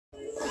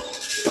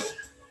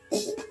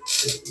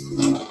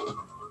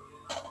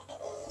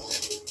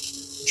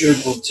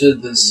Dribble to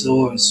the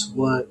source.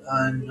 What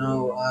I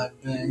know,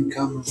 I've been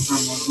coming from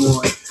a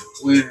void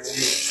where it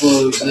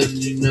flows, and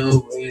you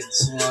know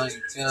it's like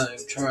I'm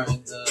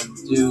trying to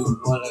do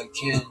what I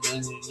can,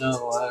 and you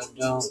know I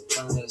don't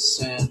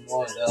understand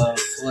what a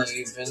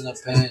flave in the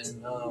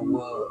pen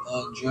will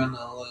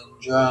adrenaline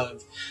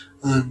drive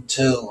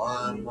until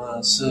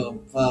I'm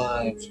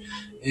survived.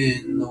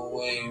 In the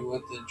way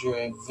with the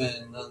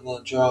driven and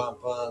the drop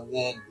of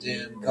that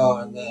damn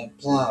car that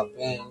plop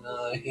and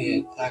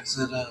hit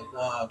accident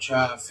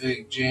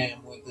traffic jam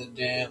with the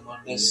damn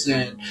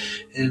understand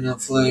in the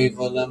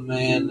flavor the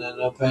man and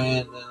a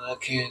pan and a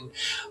can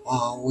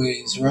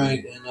always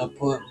right and I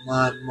put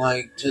my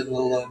mic to the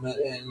limit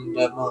and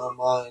my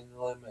mind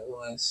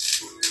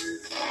limitless.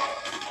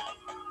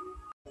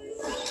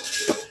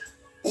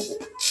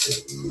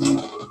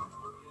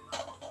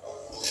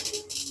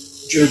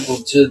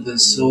 Dribble to the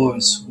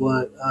source.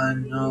 What I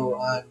know,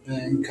 I've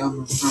been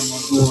coming from a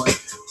void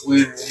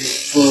where it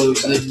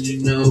flows, and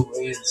you know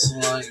it's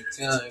like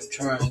I'm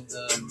trying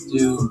to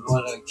do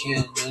what I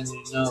can, and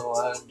you know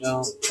I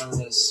don't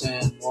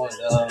understand what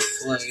a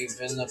flave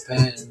in the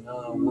pen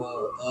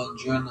will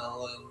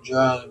adrenaline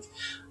drive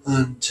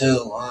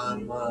until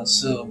I'm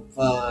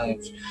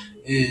survived.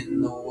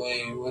 In the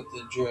way with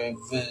the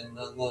driven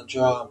and the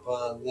drop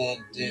of that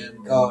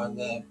damn car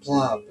that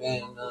plop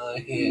and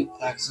hit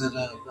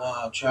accident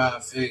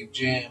traffic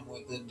jam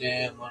with the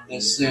damn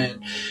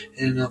understand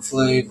in the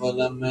flavor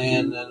the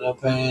man and a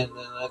pan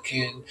and a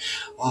can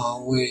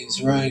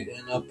always right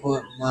and I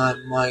put my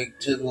mic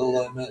to the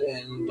limit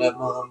and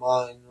my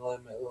mind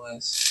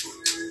limitless.